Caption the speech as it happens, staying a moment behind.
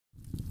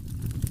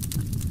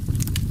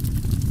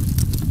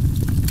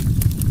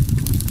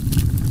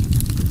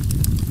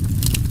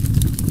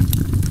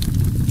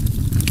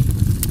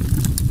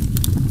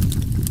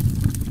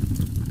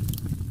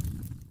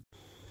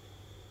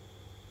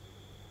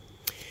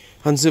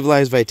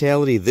Uncivilized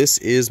Vitality, this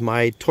is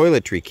my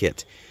toiletry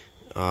kit.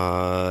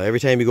 Every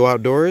time you go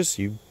outdoors,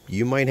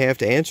 you might have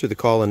to answer the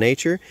call of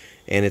nature,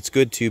 and it's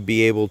good to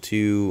be able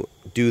to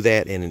do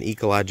that in an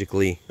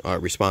ecologically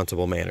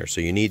responsible manner. So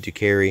you need to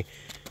carry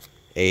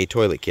a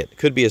toilet kit. It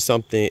could be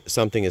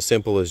something as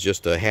simple as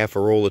just a half a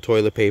roll of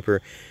toilet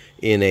paper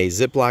in a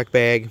Ziploc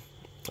bag.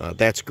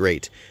 That's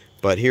great.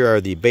 But here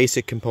are the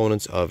basic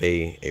components of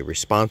a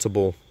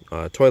responsible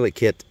toilet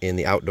kit in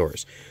the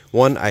outdoors.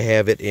 One, I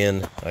have it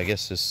in, I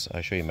guess this,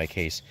 I'll show you my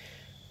case.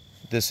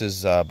 This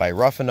is by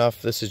Rough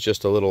Enough. This is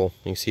just a little,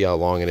 you can see how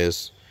long it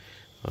is.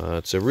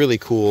 It's a really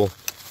cool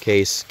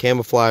case.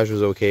 Camouflage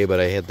was okay,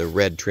 but I had the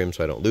red trim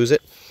so I don't lose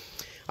it.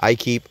 I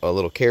keep a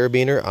little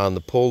carabiner on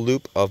the pull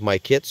loop of my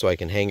kit so I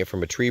can hang it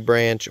from a tree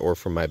branch or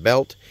from my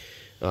belt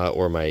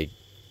or my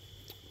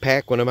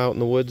pack when I'm out in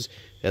the woods.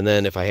 And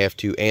then if I have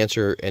to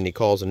answer any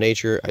calls of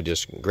nature, I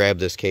just grab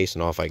this case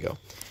and off I go.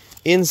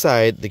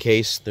 Inside the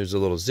case, there's a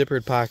little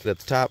zippered pocket at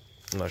the top,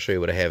 and I'll show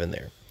you what I have in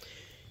there.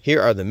 Here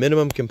are the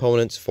minimum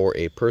components for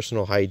a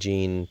personal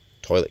hygiene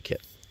toilet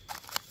kit.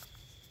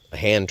 A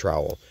hand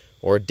trowel,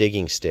 or a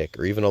digging stick,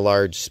 or even a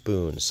large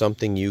spoon,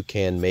 something you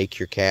can make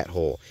your cat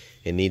hole.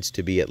 It needs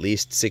to be at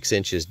least 6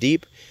 inches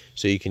deep,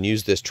 so you can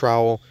use this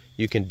trowel.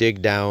 You can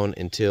dig down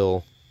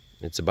until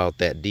it's about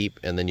that deep,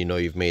 and then you know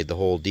you've made the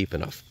hole deep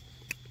enough.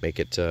 Make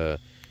it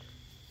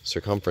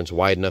circumference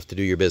wide enough to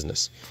do your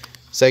business.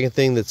 Second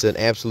thing that's an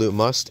absolute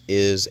must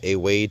is a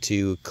way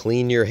to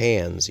clean your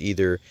hands,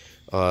 either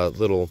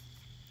little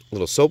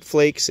soap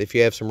flakes if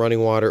you have some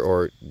running water,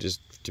 or just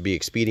to be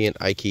expedient,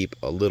 I keep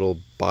a little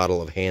bottle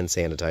of hand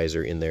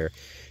sanitizer in there,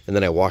 and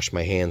then I wash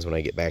my hands when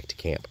I get back to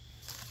camp.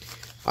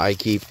 I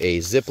keep a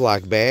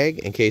Ziploc bag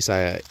in case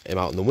I am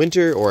out in the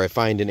winter or I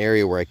find an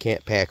area where I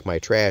can't pack my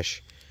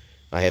trash.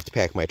 I have to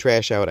pack my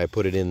trash out. I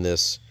put it in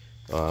this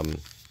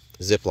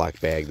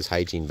Ziploc bag, this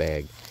hygiene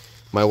bag.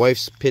 My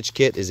wife's pitch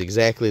kit is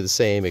exactly the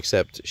same,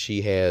 except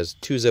she has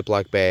 2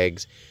 Ziploc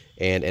bags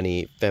and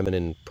any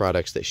feminine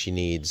products that she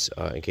needs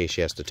in case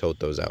she has to tote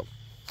those out.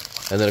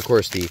 And then, of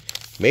course, the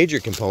major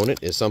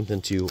component is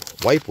something to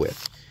wipe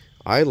with.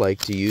 I like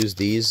to use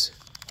these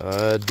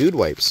dude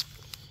wipes.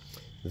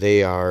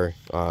 They are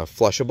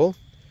flushable.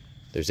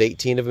 There's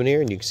 18 of them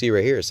here, and you can see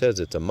right here it says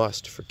it's a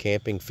must for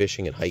camping,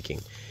 fishing, and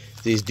hiking.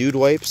 These dude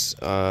wipes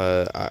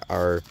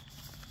are...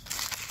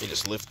 You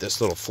just lift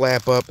this little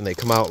flap up and they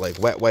come out like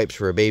wet wipes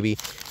for a baby.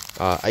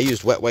 I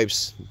used wet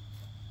wipes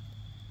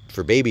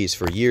for babies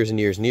for years and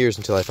years and years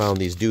until I found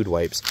these dude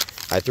wipes.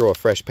 I throw a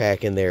fresh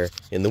pack in there.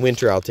 In the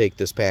winter, I'll take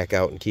this pack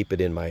out and keep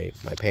it in my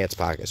pants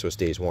pocket so it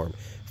stays warm.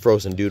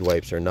 Frozen dude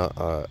wipes are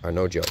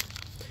no joke.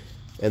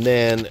 And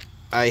then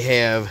I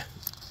have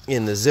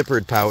in the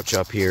zippered pouch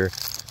up here,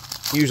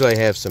 usually I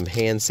have some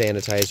hand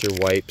sanitizer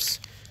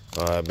wipes,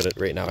 but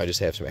right now I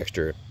just have some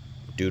extra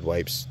dude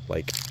wipes,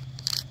 like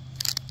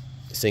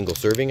single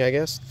serving, I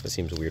guess. That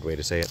seems a weird way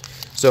to say it.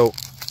 So,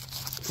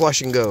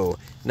 flush and go.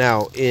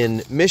 Now,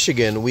 in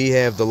Michigan, we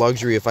have the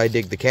luxury, if I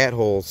dig the cat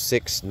hole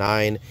 6,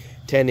 9,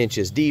 10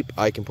 inches deep,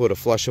 I can put a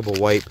flushable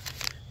wipe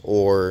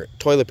or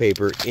toilet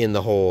paper in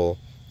the hole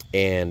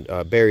and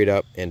bury it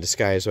up and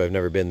disguise so I've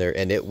never been there,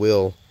 and it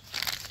will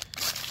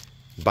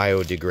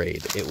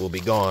biodegrade. It will be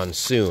gone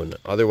soon.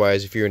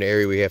 Otherwise, if you're in an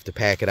area where you have to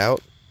pack it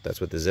out,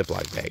 that's what the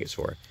Ziploc bag is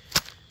for.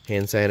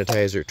 Hand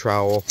sanitizer,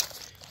 trowel.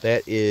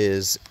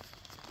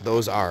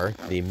 Those are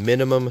the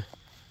minimum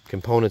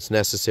components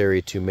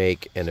necessary to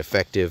make an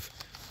effective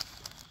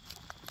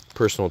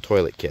personal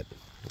toilet kit.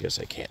 I guess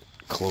I can't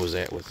close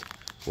that with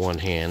one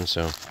hand,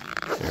 so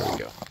there we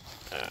go.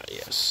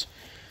 Yes.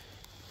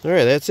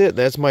 Alright, that's it.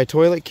 That's my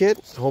toilet kit.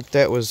 Hope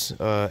that was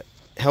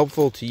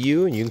helpful to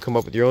you, and you can come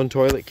up with your own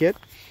toilet kit.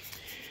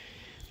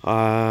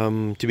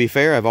 To be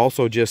fair, I've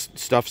also just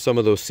stuffed some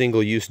of those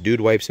single-use dude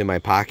wipes in my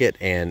pocket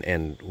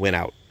and went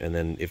out. And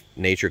then if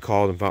nature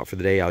called and out for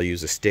the day, I'll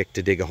use a stick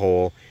to dig a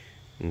hole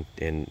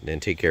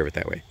and take care of it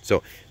that way.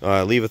 So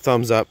leave a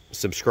thumbs up,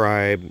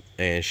 subscribe,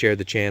 and share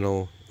the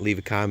channel. Leave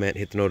a comment,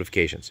 hit the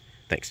notifications.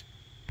 Thanks.